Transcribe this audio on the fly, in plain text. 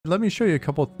Let me show you a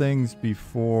couple things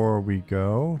before we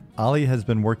go. Ali has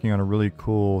been working on a really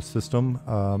cool system.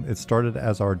 It started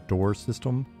as our door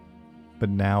system, but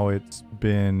now it's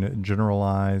been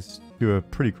generalized to a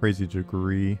pretty crazy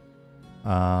degree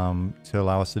to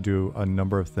allow us to do a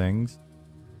number of things.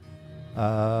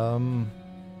 The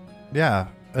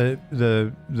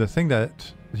thing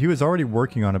that he was already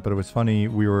working on it, but it was funny.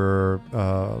 We were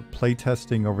play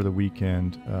testing over the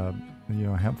weekend, you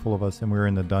know, a handful of us, and we were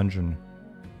in the dungeon.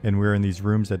 And we were in these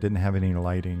rooms that didn't have any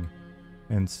lighting.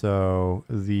 And so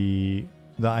the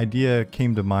idea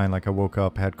came to mind, like I woke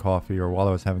up, had coffee, or while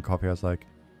I was having coffee, I was like,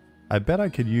 I bet I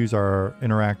could use our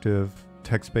interactive,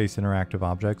 text-based interactive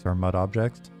objects, our MUD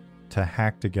objects, to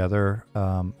hack together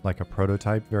like a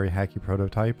prototype, very hacky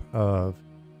prototype of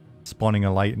spawning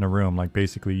a light in a room, like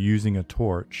basically using a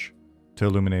torch to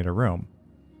illuminate a room.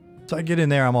 So I get in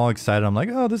there, I'm all excited. I'm like,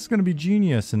 oh, this is going to be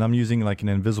genius. And I'm using like an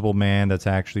invisible man that's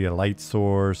actually a light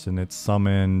source, and it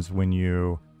summons when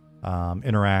you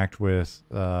interact with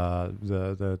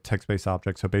the text-based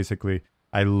object. So basically,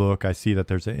 I look, I see that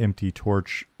there's an empty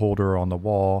torch holder on the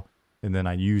wall, and then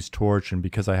I use torch, and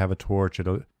because I have a torch, it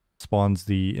spawns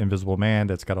the invisible man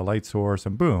that's got a light source,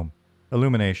 and boom,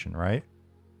 illumination, right?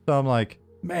 So I'm like,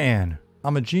 man,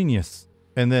 I'm a genius.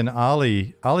 And then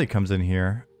Ali comes in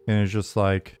here. And it's just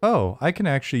like, oh, I can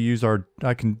actually use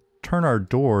I can turn our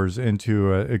doors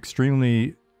into an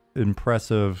extremely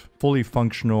impressive, fully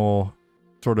functional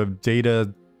sort of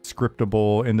data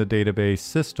scriptable in the database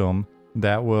system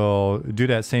that will do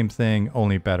that same thing,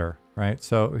 only better, right?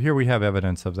 So here we have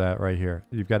evidence of that right here.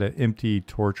 You've got an empty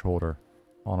torch holder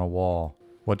on a wall.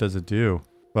 What does it do?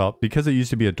 Well, because it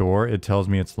used to be a door, it tells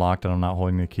me it's locked and I'm not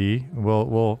holding the key.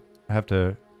 We'll have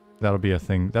to, that'll be a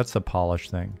thing. That's a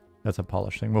polish thing. That's a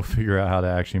polish thing. We'll figure out how to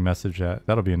actually message that.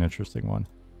 That'll be an interesting one.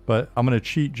 But I'm going to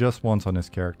cheat just once on this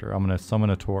character. I'm going to summon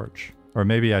a torch. Or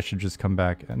maybe I should just come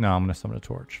back. No, I'm going to summon a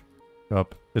torch. Oh,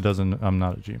 it doesn't. I'm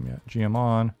not a GM yet. GM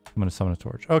on. I'm going to summon a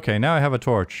torch. Okay, now I have a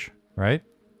torch, right?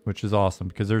 Which is awesome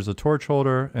because there's a torch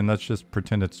holder, and let's just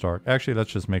pretend it's dark. Actually,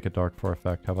 let's just make it dark for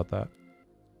effect. How about that?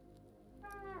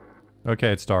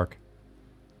 Okay, it's dark.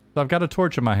 So I've got a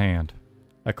torch in my hand.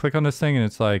 I click on this thing, and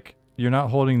it's like, you're not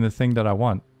holding the thing that I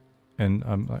want. And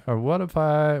I'm like, or what if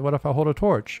I hold a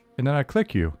torch? And then I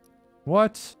click you.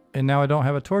 What? And now I don't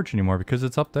have a torch anymore because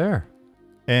it's up there.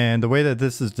 And the way that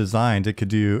this is designed, it could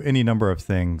do any number of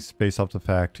things based off the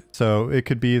fact. So it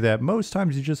could be that most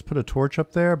times you just put a torch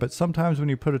up there, but sometimes when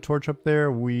you put a torch up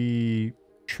there, we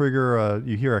trigger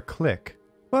you hear a click.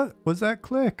 What was that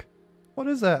click? What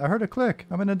is that? I heard a click.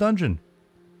 I'm in a dungeon.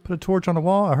 Put a torch on the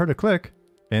wall. I heard a click.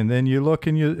 And then you look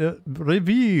and you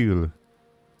reveal.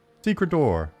 Secret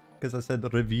door. Because I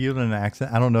said reveal in an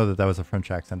accent. I don't know that that was a French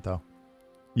accent though.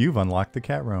 You've unlocked the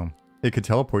cat room. It could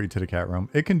teleport you to the cat room.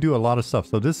 It can do a lot of stuff.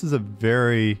 So this is a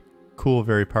very cool,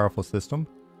 very powerful system.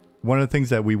 One of the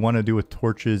things that we want to do with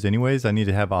torches anyways, I need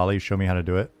to have Ali show me how to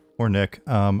do it. Or Nick.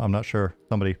 I'm not sure.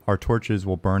 Somebody. Our torches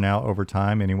will burn out over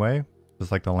time anyway.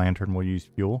 Just like the lantern will use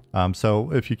fuel.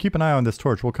 So if you keep an eye on this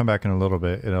torch, we'll come back in a little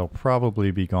bit. It'll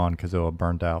probably be gone because it'll have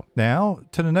burned out. Now,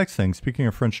 to the next thing. Speaking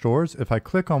of French doors, if I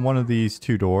click on one of these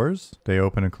two doors, they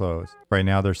open and close. Right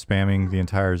now, they're spamming the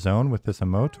entire zone with this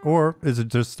emote. Or is it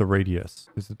just the radius?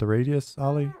 Is it the radius,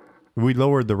 Ali? We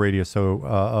lowered the radius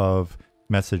of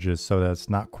messages so that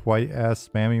it's not quite as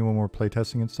spammy when we're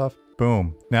playtesting and stuff.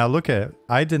 Boom. Now look at it.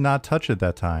 I did not touch it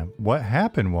that time. What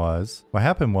happened was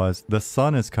the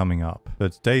sun is coming up.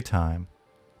 It's daytime.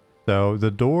 So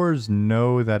the doors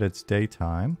know that it's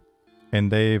daytime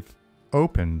and they've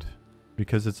opened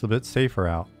because it's a bit safer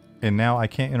out. And now I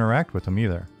can't interact with them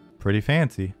either. Pretty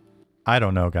fancy. I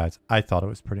don't know, guys. I thought it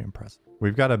was pretty impressive.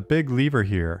 We've got a big lever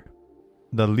here.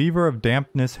 The lever of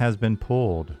dampness has been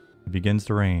pulled. It begins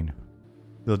to rain.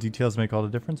 The details make all the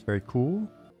difference. Very cool.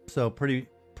 So pretty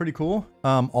cool.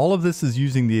 All of this is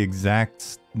using the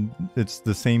exact, it's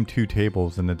the same two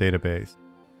tables in the database.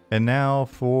 And now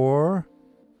for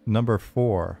number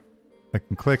 4, I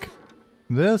can click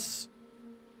this.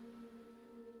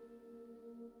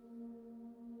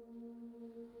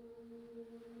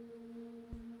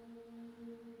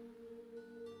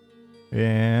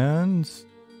 And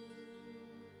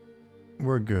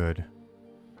we're good.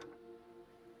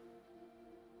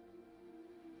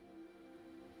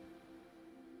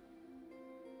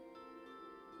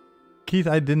 Keith,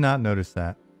 I did not notice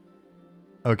that.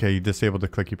 Okay, you disabled the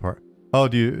clicky part. Oh,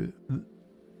 do you...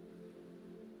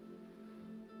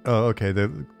 Oh, okay,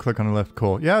 the click on the left,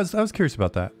 cool. Yeah, I was curious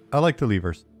about that. I like the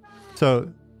levers. So,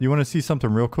 you want to see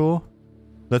something real cool?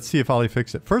 Let's see if Ollie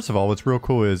fixed it. First of all, what's real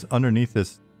cool is underneath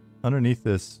this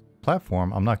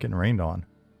platform, I'm not getting rained on.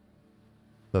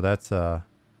 So that's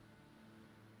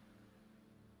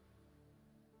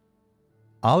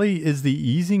Ollie, is the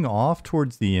easing off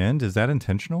towards the end? Is that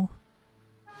intentional?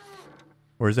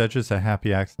 Or is that just a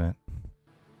happy accident?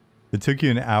 It took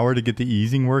you an hour to get the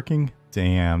easing working?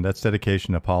 Damn, that's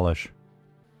dedication to polish.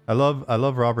 I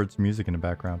love Robert's music in the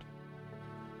background.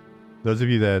 Those of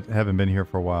you that haven't been here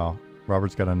for a while,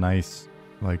 Robert's got a nice,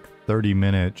 like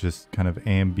 30-minute just kind of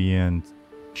ambient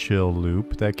chill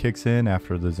loop that kicks in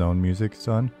after the zone music's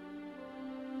done.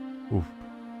 Oof.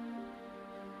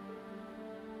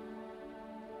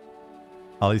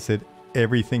 Ollie said,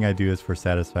 everything I do is for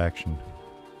satisfaction.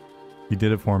 He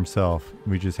did it for himself.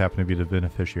 We just happen to be the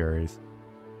beneficiaries.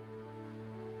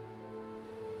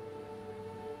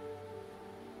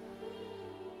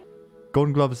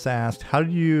 Golden Gloves asked, how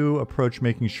do you approach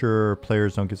making sure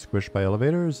players don't get squished by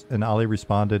elevators? And Ollie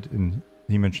responded, and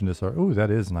he mentioned this. Oh,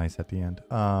 that is nice at the end.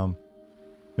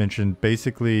 Mentioned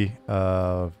basically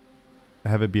have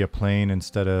it be a plane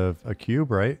instead of a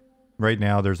cube, right? Right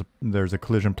now there's a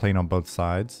collision plane on both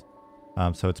sides,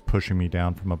 so it's pushing me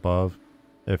down from above.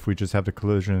 If we just have the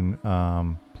collision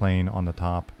plane on the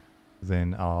top,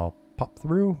 then I'll pop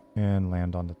through and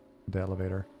land on the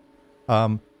elevator.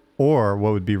 Or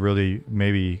what would be really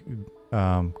maybe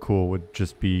cool would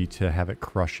just be to have it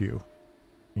crush you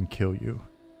and kill you,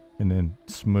 and then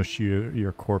smush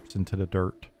your corpse into the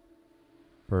dirt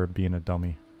for being a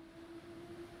dummy.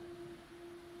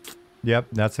 Yep,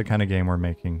 that's the kind of game we're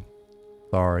making.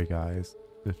 Sorry guys,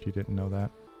 if you didn't know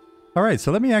that. Alright,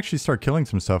 so let me actually start killing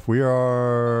some stuff. We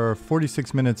are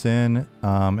 46 minutes in,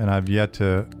 and I've yet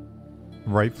to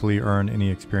rightfully earn any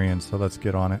experience, so let's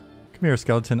get on it. Come here,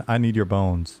 skeleton, I need your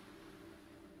bones.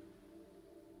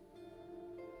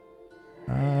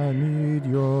 I need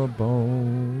your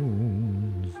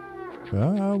bones.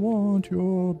 I want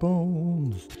your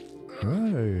bones.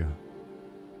 Hey.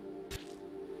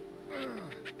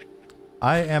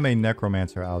 I am a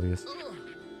necromancer, Alvius.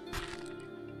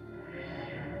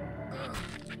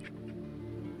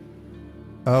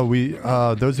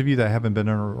 Those of you that haven't been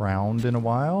around in a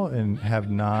while and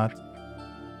have not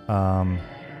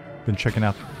been checking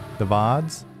out the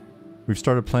VODs, we've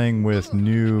started playing with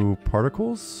new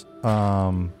particles.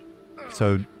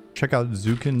 So check out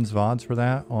Zukin's VODs for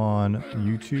that on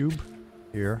YouTube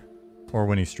here, or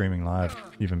when he's streaming live,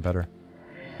 even better.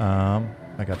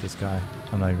 I got this guy.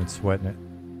 I'm not even sweating it.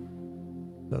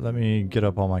 So let me get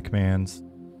up all my commands.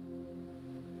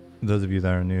 Those of you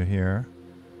that are new here,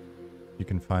 you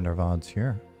can find our VODs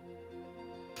here.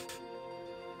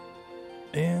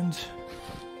 And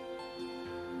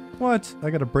what?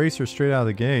 I got a bracer straight out of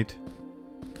the gate.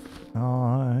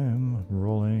 I'm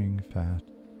rolling fat.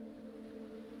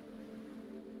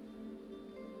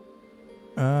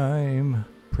 I'm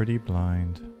pretty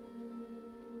blind.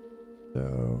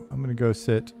 So I'm gonna go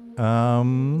sit.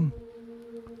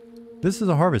 This is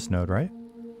a harvest node, right?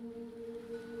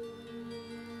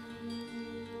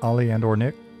 Ollie and or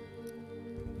Nick.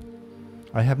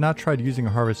 I have not tried using a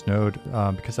harvest node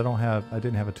because I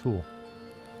didn't have a tool.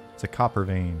 It's a copper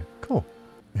vein. Cool.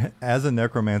 As a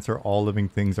necromancer, all living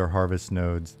things are harvest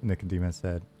nodes, Nicodemus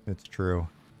said. It's true.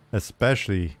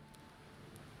 Especially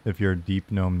if you're a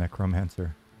deep gnome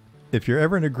necromancer. If you're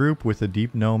ever in a group with a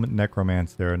deep gnome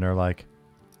necromancer and they're like,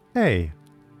 hey,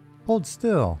 hold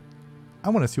still. I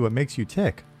want to see what makes you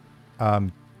tick.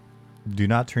 Do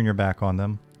not turn your back on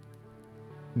them.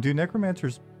 Do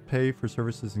necromancers pay for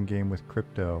services in game with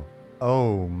crypto?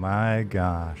 Oh my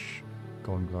gosh.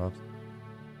 Golden Gloves.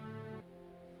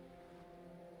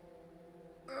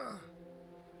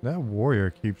 That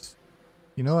warrior keeps...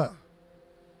 You know what?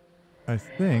 I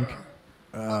think...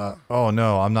 oh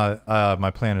no, I'm not...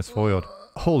 my plan is foiled.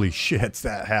 Holy shit,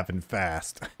 that happened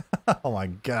fast. Oh my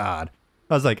god.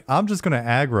 I was like, I'm just going to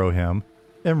aggro him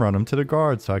and run him to the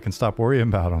guard so I can stop worrying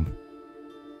about him.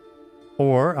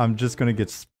 Or I'm just going to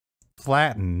get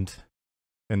flattened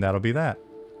and that'll be that.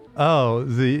 Oh,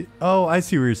 I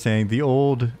see what you're saying. The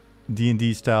old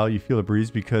D&D style, you feel a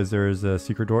breeze because there is a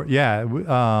secret door. Yeah,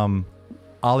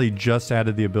 Ollie just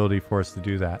added the ability for us to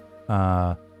do that.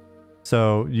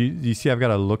 So you see I've got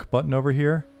a look button over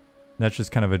here. That's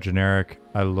just kind of a generic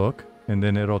I look, and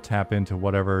then it'll tap into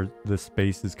whatever the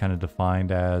space is kind of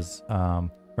defined as.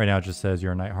 Right now it just says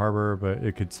you're a Night Harbor, but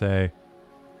it could say,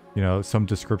 you know, some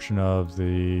description of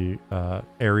the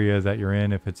area that you're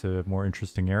in if it's a more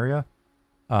interesting area.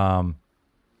 But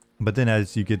then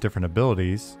as you get different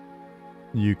abilities,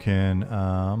 you can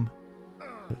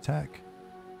attack.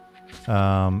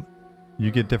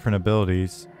 You get different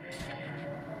abilities,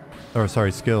 or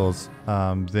sorry, skills.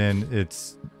 Then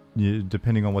it's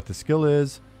depending on what the skill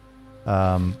is.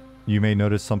 You may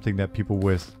notice something that people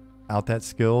without that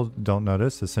skill don't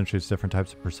notice. Essentially, it's different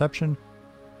types of perception.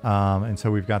 And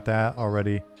so we've got that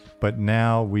already. But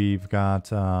now we've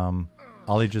got,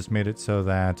 Ollie just made it so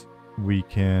that we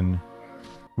can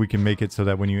make it so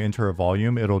that when you enter a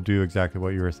volume, it'll do exactly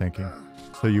what you were thinking.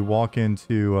 So you walk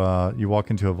into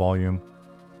a volume,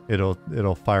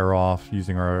 it'll fire off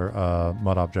using our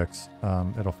mud objects.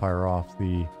 It'll fire off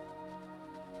the.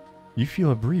 You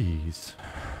feel a breeze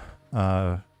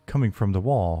coming from the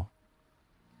wall,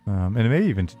 and it may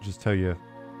even just tell you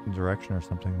the direction or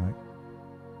something like.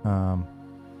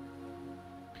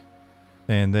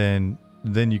 And then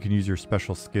you can use your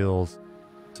special skills,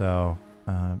 so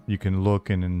you can look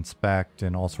and inspect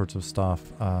and all sorts of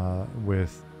stuff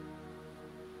with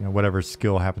whatever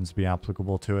skill happens to be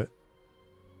applicable to it.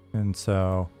 And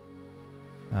so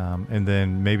and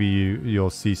then maybe you'll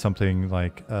see something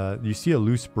like you see a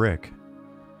loose brick,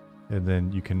 and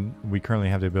then we currently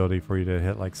have the ability for you to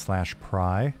hit like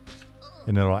 /pry,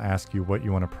 and it'll ask you what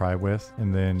you want to pry with,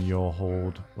 and then you'll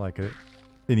hold like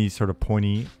any sort of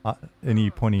pointy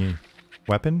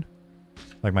weapon.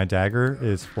 Like my dagger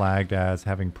is flagged as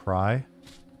having pry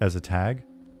as a tag,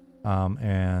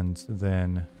 and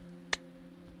then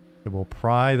it will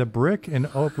pry the brick and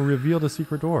reveal the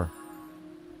secret door.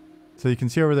 So you can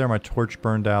see over there my torch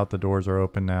burned out. The doors are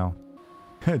open now.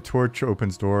 Torch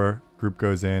opens door, group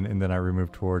goes in, and then I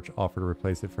remove torch, offer to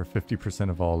replace it for 50%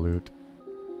 of all loot.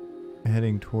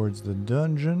 Heading towards the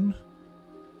dungeon.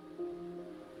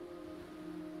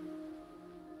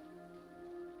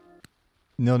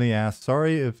 Nilni asks,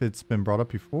 sorry if it's been brought up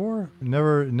before.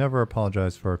 Never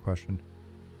apologize for a question.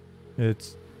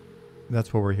 That's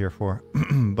what we're here for.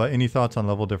 But any thoughts on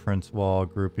level difference while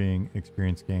grouping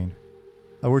experience gain?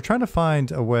 We're trying to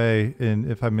find a way, and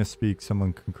if I misspeak,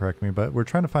 someone can correct me, but we're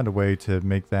trying to find a way to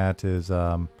make that as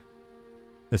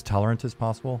tolerant as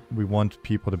possible. We want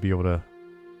people to be able to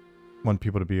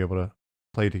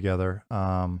play together.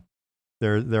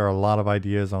 There are a lot of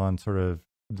ideas on sort of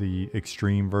the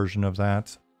extreme version of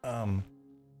that that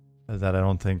I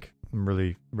don't think I'm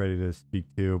really ready to speak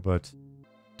to, but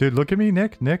dude, look at me,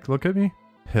 Nick, look at me.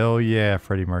 Hell yeah,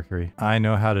 Freddie Mercury. I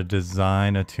know how to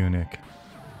design a tunic.